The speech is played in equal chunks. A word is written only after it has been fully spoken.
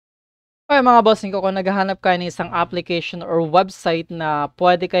tayo mga bossing ko, kung naghahanap kayo ng isang application or website na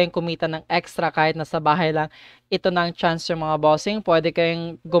pwede kayong kumita ng extra kahit nasa bahay lang, ito na ang chance yung mga bossing. Pwede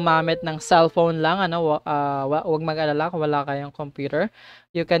kayong gumamit ng cellphone lang, wag mag-alala kung wala kayong computer.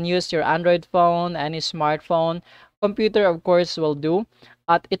 You can use your Android phone, any smartphone. Computer of course will do.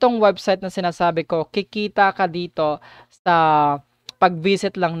 At itong website na sinasabi ko, kikita ka dito sa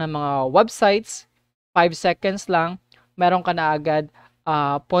pag-visit lang ng mga websites, 5 seconds lang, meron ka na agad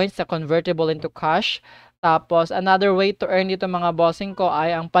points na convertible into cash. Tapos, another way to earn dito mga bossing ko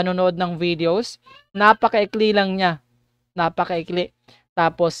ay ang panonood ng videos. Napakaikli lang niya. Napakaikli.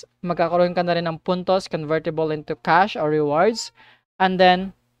 Tapos, magkakaroon ka na rin ng puntos, convertible into cash or rewards. And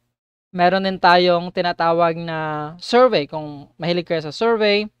then, meron din tayong tinatawag na survey kung mahilig kayo sa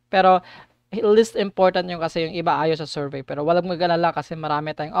survey. Pero, least important yung kasi yung iba ayaw sa survey. Pero walang mag-alala kasi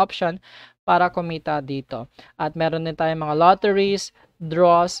marami tayong option para kumita dito. At meron din tayong mga lotteries,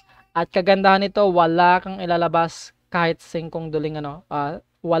 draws, at kagandahan nito, wala kang ilalabas kahit singkong duling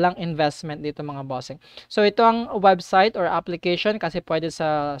walang investment dito mga bossing. So ito ang website or application kasi pwede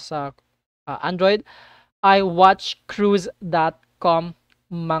sa Android ay watchcruiz.com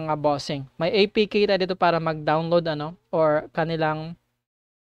mga bossing. May APK tayo dito para mag-download or kanilang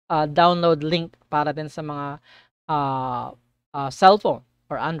download link para din sa mga cellphone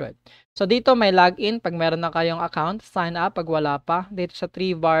or Android. So dito may login pag meron na kayong account, sign up pag wala pa. Dito sa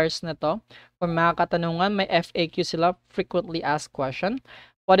 3 bars na to, kung mga katanungan, may FAQ sila, frequently asked question.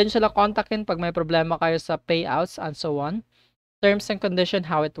 Pwede sila kontakin pag may problema kayo sa payouts and so on. Terms and condition,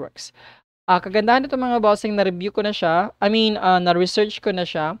 how it works. Kagandahan nito mga bossing, na-review ko na siya. Na-research ko na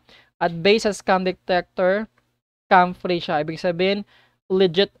siya. At based sa scam detector, scam free siya. Ibig sabihin,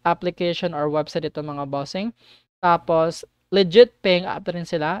 legit application or website ito mga bossing. Tapos, legit paying app rin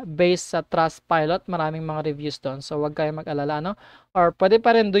sila based sa Trustpilot. Maraming mga reviews doon. So, wag kayo mag-alala, Or, pwede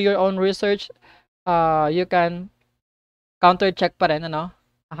pa rin do your own research. You can counter-check pa rin,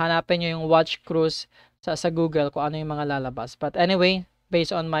 Hanapin nyo yung Watchcruiz sa Google kung ano yung mga lalabas. But anyway,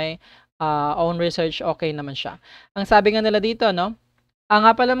 based on my own research, okay naman siya. Ang sabi nga nila dito,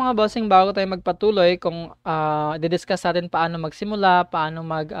 nga pala mga bossing, bago tayo magpatuloy, kung didiscuss natin paano magsimula, paano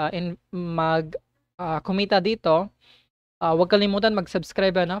kumita dito, huwag kalimutan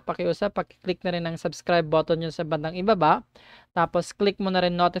mag-subscribe, pakiclick na rin ang subscribe button yun sa bandang ibaba. Tapos, click mo na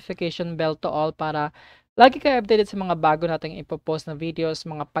rin notification bell to all para lagi kayo updated sa mga bago nating ipopost na videos,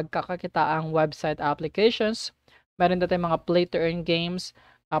 mga pagkakakitaang website applications. Meron na tayong mga play-to-earn games,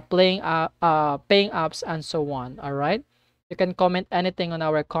 paying apps, and so on. Alright? You can comment anything on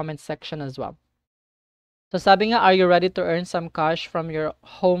our comment section as well. So sabi nga, are you ready to earn some cash from your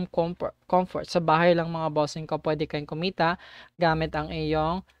home comfort? Sa bahay lang mga bossing ko, pwede kayong kumita gamit ang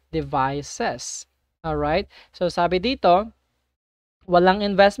iyong devices. Alright? So sabi dito, walang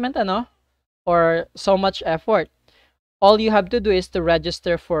investment, or so much effort. All you have to do is to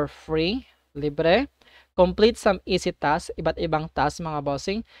register for free, libre, complete some easy tasks, iba't ibang tasks mga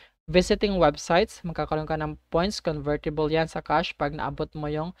bossing, visiting websites, magkakaroon ka ng points, convertible yan sa cash pag naabot mo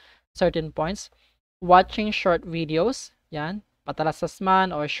yung certain points. Watching short videos, yan, patalastas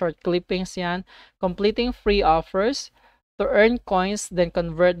man or short clippings yan. Completing free offers to earn coins, then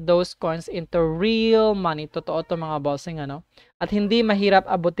convert those coins into real money. Totoo to mga bossing, At hindi mahirap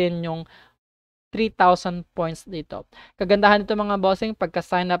abutin yung 3,000 points dito. Kagandahan nito mga bossing,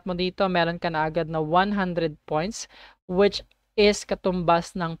 pagka-sign up mo dito, meron ka na agad na 100 points, which is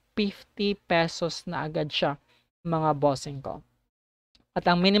katumbas ng 50 pesos na agad siya, mga bossing ko. At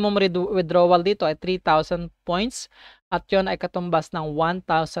ang minimum withdrawal dito ay 3,000 points at yun ay katumbas ng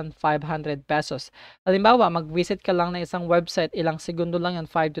 1,500 pesos. Halimbawa, mag-visit ka lang ng isang website, ilang segundo lang yan,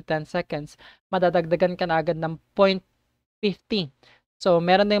 5 to 10 seconds, madadagdagan ka na agad ng 0.50. So,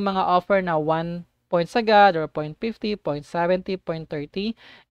 meron din mga offer na 1 points agad or 0.50, 0.70, 0.30.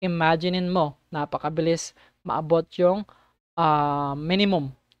 Imaginein mo, napakabilis maabot yung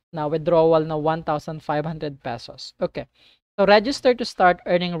minimum na withdrawal na 1,500 pesos. Okay. So, register to start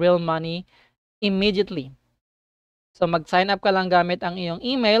earning real money immediately. So, mag-sign up ka lang gamit ang iyong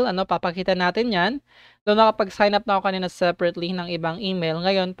email. Papakita natin yan. Doon nakapag-sign up na ako kanina separately ng ibang email.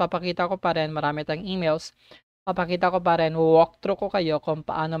 Ngayon, papakita ko pa rin, marami tayong emails. Papakita ko pa rin, walkthrough ko kayo kung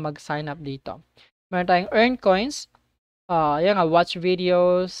paano mag-sign up dito. Meron tayong earn coins. Watch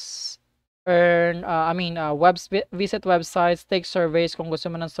videos, visit websites, take surveys kung gusto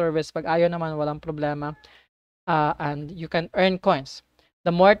mo ng service. Pag ayaw naman, walang problema. And you can earn coins.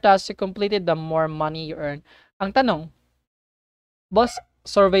 The more tasks you completed, the more money you earn. Ang tanong, boss,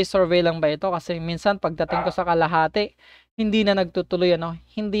 survey lang ba ito? Kasi minsan pagdating ko sa kalahati, hindi na nagtutuloy, ano,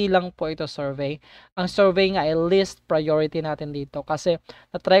 hindi lang po ito survey. Ang survey nga ay list priority natin dito kasi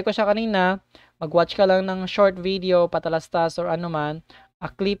na-try ko siya kanina, mag-watch ka lang ng short video, patalastas or ano man,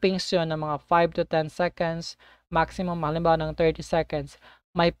 clippings yun ng mga 5 to 10 seconds, maximum halimbawa ng 30 seconds,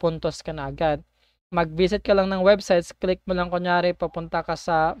 may puntos ka na agad. Mag-visit ka lang ng websites, click mo lang kunyari, papunta ka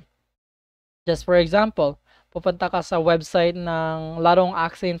sa, just for example, pupunta ka sa website ng larong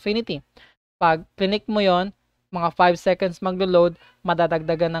Axie Infinity. Pag click mo yon, mga 5 seconds maglo-load,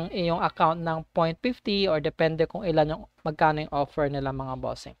 madadagdagan ng iyong account ng 0.50 or depende kung ilan yung magkano yung offer nila mga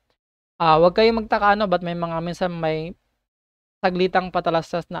bossing. Wag kayong magtaka ano, but may mga minsan may saglitang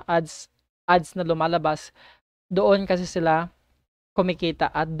patalastas na ads na lumalabas. Doon kasi sila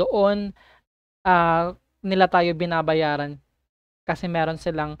kumikita at doon nila tayo binabayaran kasi meron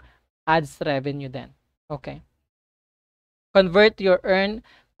silang ads revenue din. Okay. Convert your earn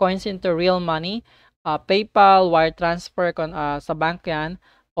coins into real money. PayPal, wire transfer sa bank yan,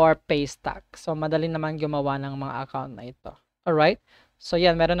 or Paystack. So, madali naman gumawa ng mga account na ito. Alright? So,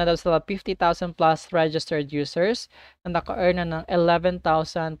 yan. Meron na daw sila 50,000 plus registered users na naka-earn na ng 11,000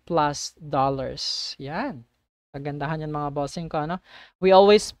 plus dollars. Yan. Kagandahan yan mga bossing ko, ano? We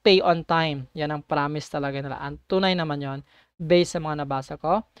always pay on time. Yan ang promise talaga nila. Ang tunay naman yon based sa mga nabasa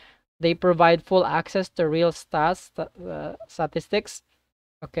ko. They provide full access to real statistics.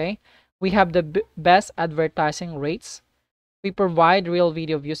 Okay. We have the best advertising rates. We provide real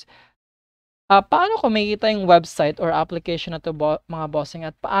video views. Paano kumikita yung website or application na to mga bossing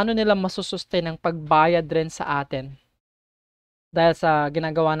at paano nila masusustain ang pagbayad rin sa atin? Dahil sa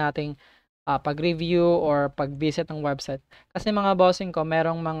ginagawa nating pag-review or pag-visit ng website. Kasi mga bossing ko,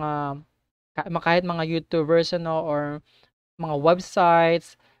 merong kahit mga YouTubers ano, or mga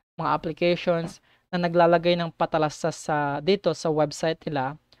websites, mga applications na naglalagay ng patalastas dito sa website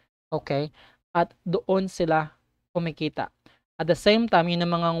nila, okay? At doon sila kumikita. At the same time, yun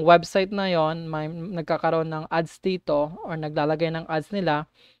ang mga website na yon, may nagkakaroon ng ads dito or naglalagay ng ads nila,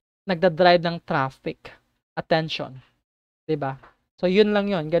 nagda-drive ng traffic, attention, 'di ba? So yun lang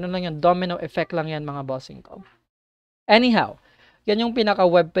yun, ganun lang yun, domino effect lang yan mga bossing ko. Anyhow, yan yung pinaka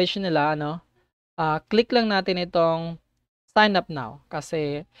webpage nila, ano? Click lang natin itong sign up now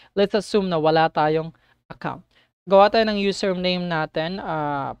kasi let's assume na wala tayong account. Gawa tayo ng username natin.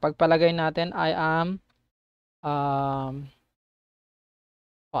 Pagpalagay natin I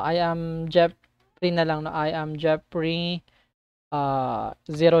am Jeffrey na lang, no? I am Jeffrey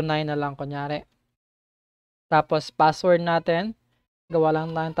 09 na lang kunyari. Tapos password natin, gawa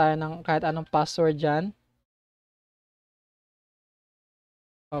lang tayo ng kahit anong password dyan.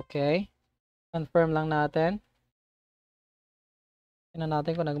 Okay, confirm lang natin. Tingnan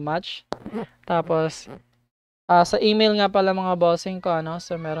natin kung nag-match. Tapos sa email nga pala mga bossing ko, ano?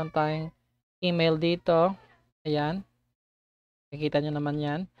 So meron tayong email dito. Ayan. Nakikita nyo naman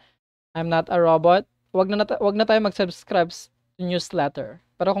yan. I'm not a robot. Wag na tayo mag-subscribe sa newsletter.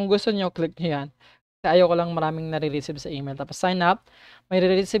 Pero kung gusto nyo, click nyo yan. Kasi ayoko lang maraming nare-receive sa email. Tapos sign up. May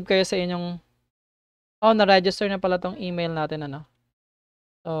re-receive kayo sa inyong na-register na pala tong email natin, ano?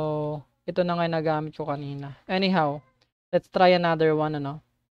 So, ito na nga yung nagamit ko kanina. Anyhow, let's try another one, ano?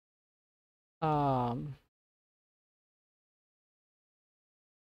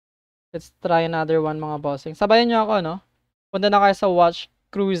 Let's try another one mga bossing. Sabayan nyo ako, no? Punta na kayo sa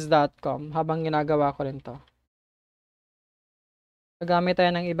watchcruiz.com habang ginagawa ko rin to. Gagamit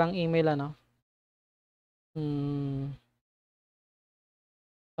tayo ng ibang email, ano?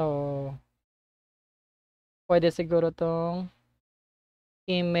 So, pwede siguro tong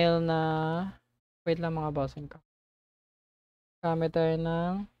email na, wait lang mga bossing ko. Gamit tayo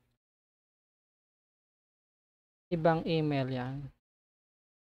ng ibang email yan.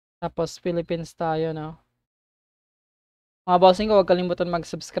 Tapos, Philippines tayo, no? Mga bossing ko, huwag kalimutan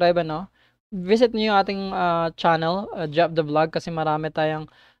mag-subscribe, ano? Visit niyo yung ating channel, Jeff the Vlog, kasi marami tayong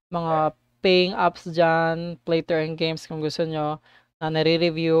mga paying apps dyan, play to earn games kung gusto nyo, na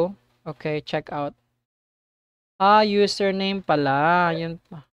nare-review. Okay, check out. Username pala. Yun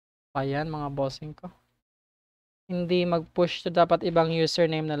pa. Ayan, mga bossing ko. Hindi mag-push to, dapat ibang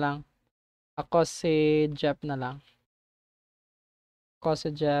username na lang. Ako si Jeff na lang. Ako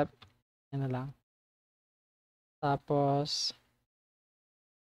si Jeff. Yan na lang. Tapos,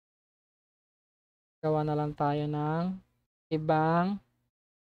 gawa na lang tayo ng ibang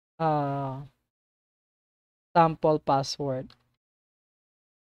sample password.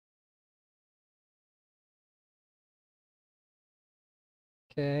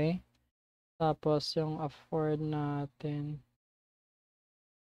 Okay. Tapos, yung afford natin.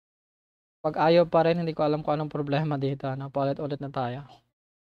 Pag ayaw pa rin, hindi ko alam kung anong problema dito. Paulit-ulit na tayo.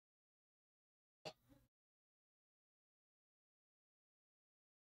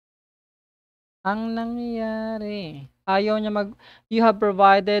 Ang nangyayari, ayaw niya you have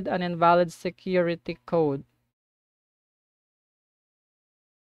provided an invalid security code.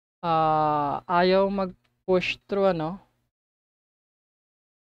 Ayaw mag-push through, ano?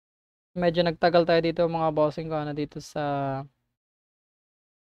 Medyo nagtagal tayo dito mga bossing ko, ano, dito sa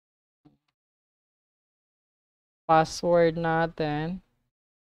password natin.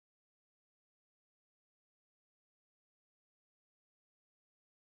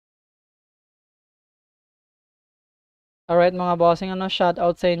 Alright mga bossing, ano, shout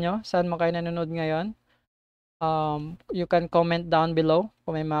out sa inyo. Saan mo kayo nanonood ngayon? You can comment down below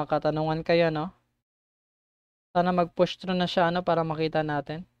kung may mga katanungan kayo, no? Sana mag-push through na siya, ano, para makita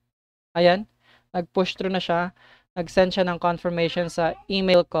natin. Ayan, nag-push through na siya. Nag-send siya ng confirmation sa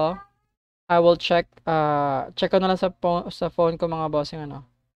email ko. I will check. Check ko na lang sa phone ko mga bossing, ano,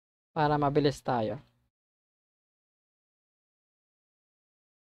 para mabilis tayo.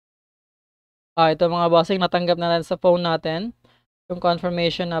 Ito mga bossing, natanggap na lang sa phone natin yung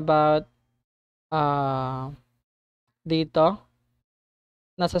confirmation about dito.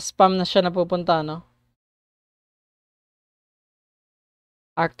 Nasa spam na siya napupunta, no?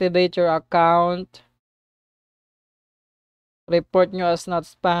 Activate your account. Report nyo as not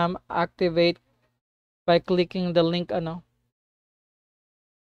spam. Activate by clicking the link, ano.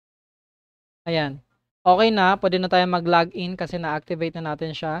 Ayan. Okay na, pwede na tayo mag-login kasi na-activate na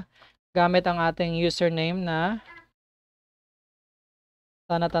natin siya. Gamit ang ating username na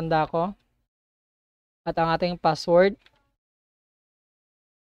sana tanda ko. At ang ating password.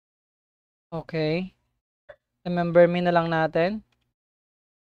 Okay. Remember me na lang natin.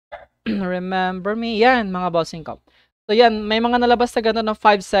 Remember me. Yan, mga bossing ko. So yan, may mga nalabas na ganito na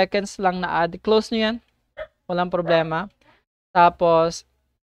 5 seconds lang na ad. Close nyo yan. Walang problema. Tapos,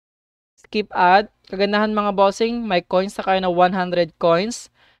 skip ad. Kagandahan mga bossing, may coins na kayo na 100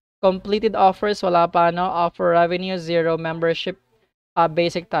 coins. Completed offers, wala pa, no? Offer revenue, 0. Membership,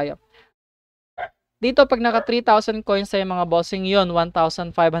 basic tayo. Dito, pag naka 3,000 coins tayo mga bossing, yun,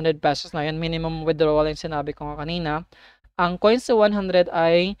 1,500 pesos na yun. Minimum withdrawal yung sinabi ko nga kanina. Ang coins sa 100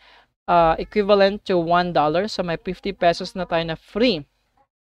 ay equivalent to $1. So, may 50 pesos na tayo na free.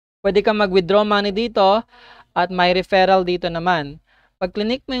 Pwede kang mag-withdraw money dito at may referral dito naman. Pag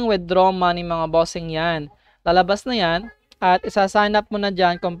click mo yung withdraw money mga bossing yan, lalabas na yan at isa-sign up mo na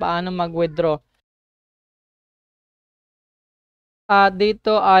dyan kung paano mag-withdraw. At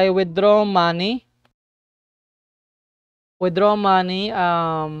dito ay withdraw money. Withdraw money,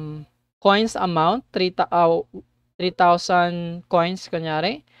 coins amount, 3,000 coins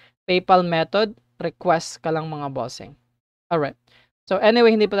kunyari. PayPal method, request ka lang mga bossing. Alright. So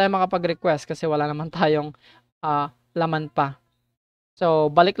anyway, hindi pa tayo makapag-request kasi wala naman tayong laman pa.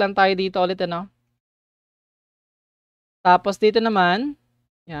 So, balik lang tayo dito ulit, ano? Tapos dito naman,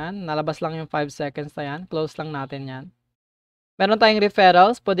 yan, nalabas lang yung 5 seconds na yan. Close lang natin yan. Meron tayong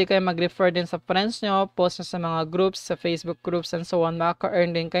referrals. Pwede kayo mag-refer din sa friends nyo, post nyo sa mga groups, sa Facebook groups, and so on.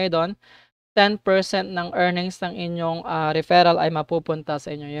 Makaka-earn din kayo doon. 10% ng earnings ng inyong referral ay mapupunta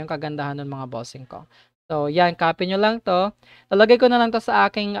sa inyo. Yung kagandahan ng mga bossing ko. So, yan, copy nyo lang to. Talagay ko na lang to sa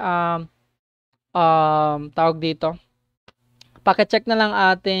aking tawag dito. Paki-check na lang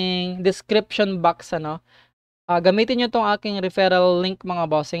ating description box, ano. Gamitin nyo tong aking referral link mga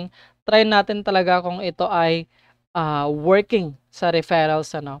bossing. Try natin talaga kung ito ay working sa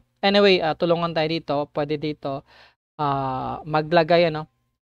referrals, ano. Anyway, tulungan tayo dito. Pwede dito maglagay, ano.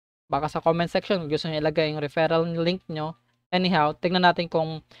 Baka sa comment section gusto nyo ilagay yung referral link nyo. Anyhow, tignan natin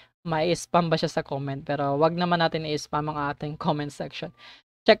kung mai-spam ba siya sa comment. Pero wag naman natin i-spam ang ating comment section.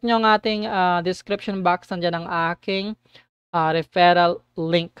 Check nyo ang ating description box. Nandiyan ang aking referral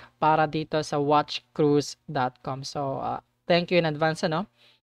link para dito sa watchcruiz.com. So, thank you in advance, ano?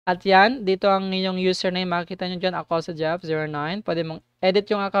 At yan, dito ang inyong username. Makikita nyo dyan, ako sa Jeff09. Pwede mong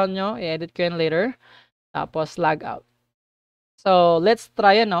edit yung account nyo. I-edit ko yan later. Tapos, log out. So, let's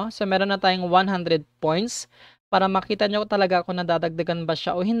try, ano? So, meron na tayong 100 points. Para makita nyo talaga kung nadadagdagan ba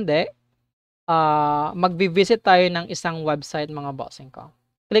siya o hindi, mag-visit tayo ng isang website, mga bossing ko.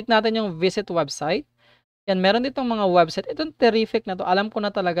 Click natin yung visit website. Yan, meron ditong mga website. Itong terrific na to, alam ko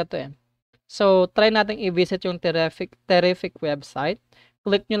na talaga to eh. So, try natin i-visit yung terrific website.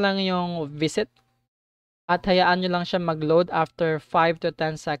 Click nyo lang yung visit. At hayaan nyo lang siya mag-load after 5 to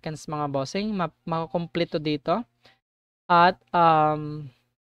 10 seconds mga bossing. Makakomplete to dito. At,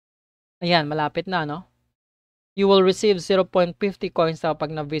 ayan, malapit na, no? You will receive 0.50 coins daw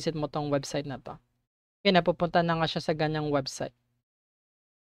pag na-visit mo tong website na to. Okay, napupunta na nga siya sa ganyang website.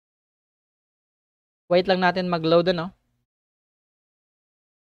 Wait lang natin mag-load, ano?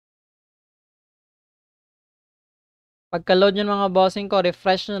 Pagka-load yun mga bossing ko,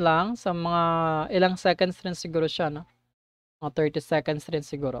 refresh nyo lang sa mga ilang seconds rin siguro siya, no? Mga 30 seconds rin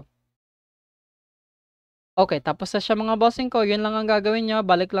siguro. Okay, tapos na siya mga bossing ko. Yun lang ang gagawin nyo.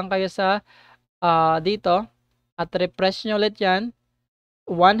 Balik lang kayo sa dito at refresh nyo ulit yan.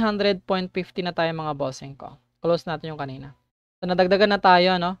 100.50 na tayo mga bossing ko. Close natin yung kanina. So, nadagdagan na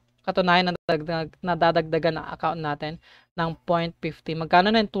tayo, no? Katunayan, nadadagdagan na account natin ng 0.50. Magkano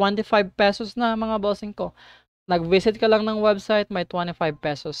na yun? 25 pesos na mga bossing ko. Nag-visit ka lang ng website, may 25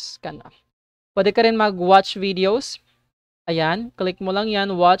 pesos ka na. Pwede ka rin mag-watch videos. Ayan, click mo lang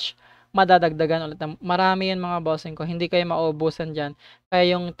yan, watch. Madadagdagan ulit. Marami yan mga bossing ko. Hindi kayo mauubusan dyan.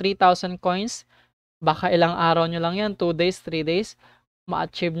 Kaya yung 3,000 coins, baka ilang araw nyo lang yan, 2 days, 3 days,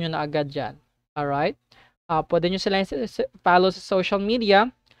 ma-achieve nyo na agad dyan. Alright? Pwede nyo sila follow sa social media.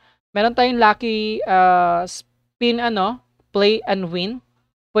 Meron tayong lucky spin, play and win.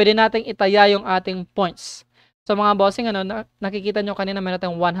 Pwede nating itaya yung ating points. So mga bossing, nakikita nyo kanina meron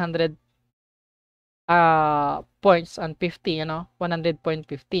tayong 100 points and 50,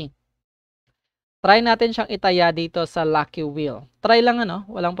 100.50. Try natin siyang itaya dito sa lucky wheel. Try lang,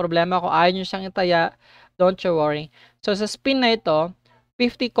 walang problema. Kung ayaw nyo siyang itaya, don't you worry. So sa spin na ito,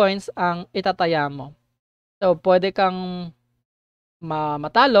 50 coins ang itataya mo. So pwede kang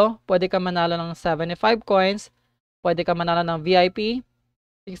matalo, pwede kang manalo ng 75 coins, pwede kang manalo ng VIP,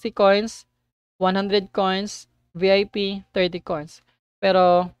 60 coins, 100 coins, VIP, 30 coins.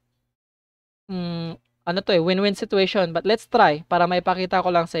 Pero, win-win situation. But let's try para maipakita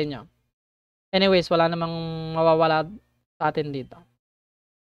ko lang sa inyo. Anyways, wala namang mawawala sa atin dito.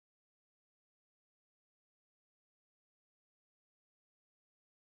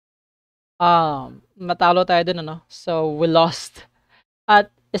 Natalo tayo dun, So, we lost. At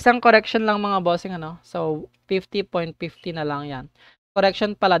isang correction lang mga bossing, So, 50.50 na lang yan.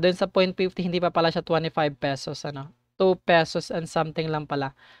 Correction pala, dun sa 0.50, hindi pa pala siya 25 pesos, 2 pesos and something lang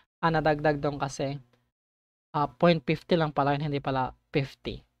pala. Nadagdag doon kasi 0.50 lang pala yun, hindi pala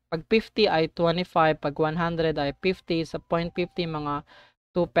 50. Pag 50 ay 25, pag 100 ay 50, sa 0.50 mga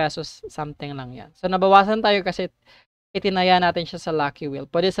 2 pesos something lang yan. So nabawasan tayo kasi itinaya natin siya sa lucky wheel.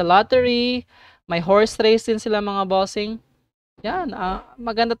 Pwede sa lottery, may horse race din sila mga bossing. Yan,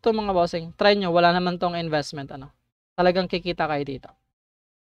 maganda to mga bossing. Try nyo, wala naman tong investment, Talagang kikita kayo dito.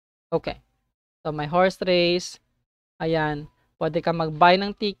 Okay. So may horse race. Ayan. Pwede ka mag-buy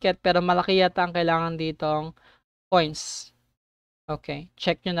ng ticket pero malaki yata ang kailangan ditong coins. Okay.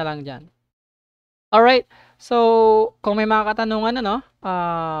 Check nyo na lang dyan. Alright. So, kung may mga katanungan,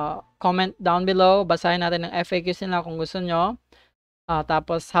 comment down below. Basahin natin ng FAQs nila kung gusto nyo.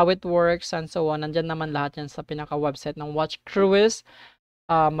 Tapos, how it works and so on. Nandyan naman lahat yan sa pinaka-website ng Watchcruiz.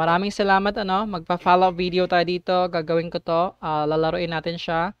 Maraming salamat, Magpa-follow video tayo dito. Gagawin ko to. Lalaroin natin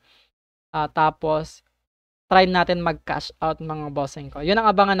siya. Tapos, try natin mag-cash out mga bossing ko. Yun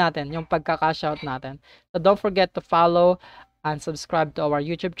ang abangan natin, yung pagka-cash out natin. So don't forget to follow and subscribe to our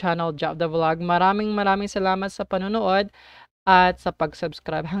YouTube channel, Job the Vlog. Maraming salamat sa panonood at sa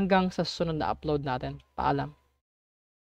pag-subscribe hanggang sa susunod na upload natin. Paalam.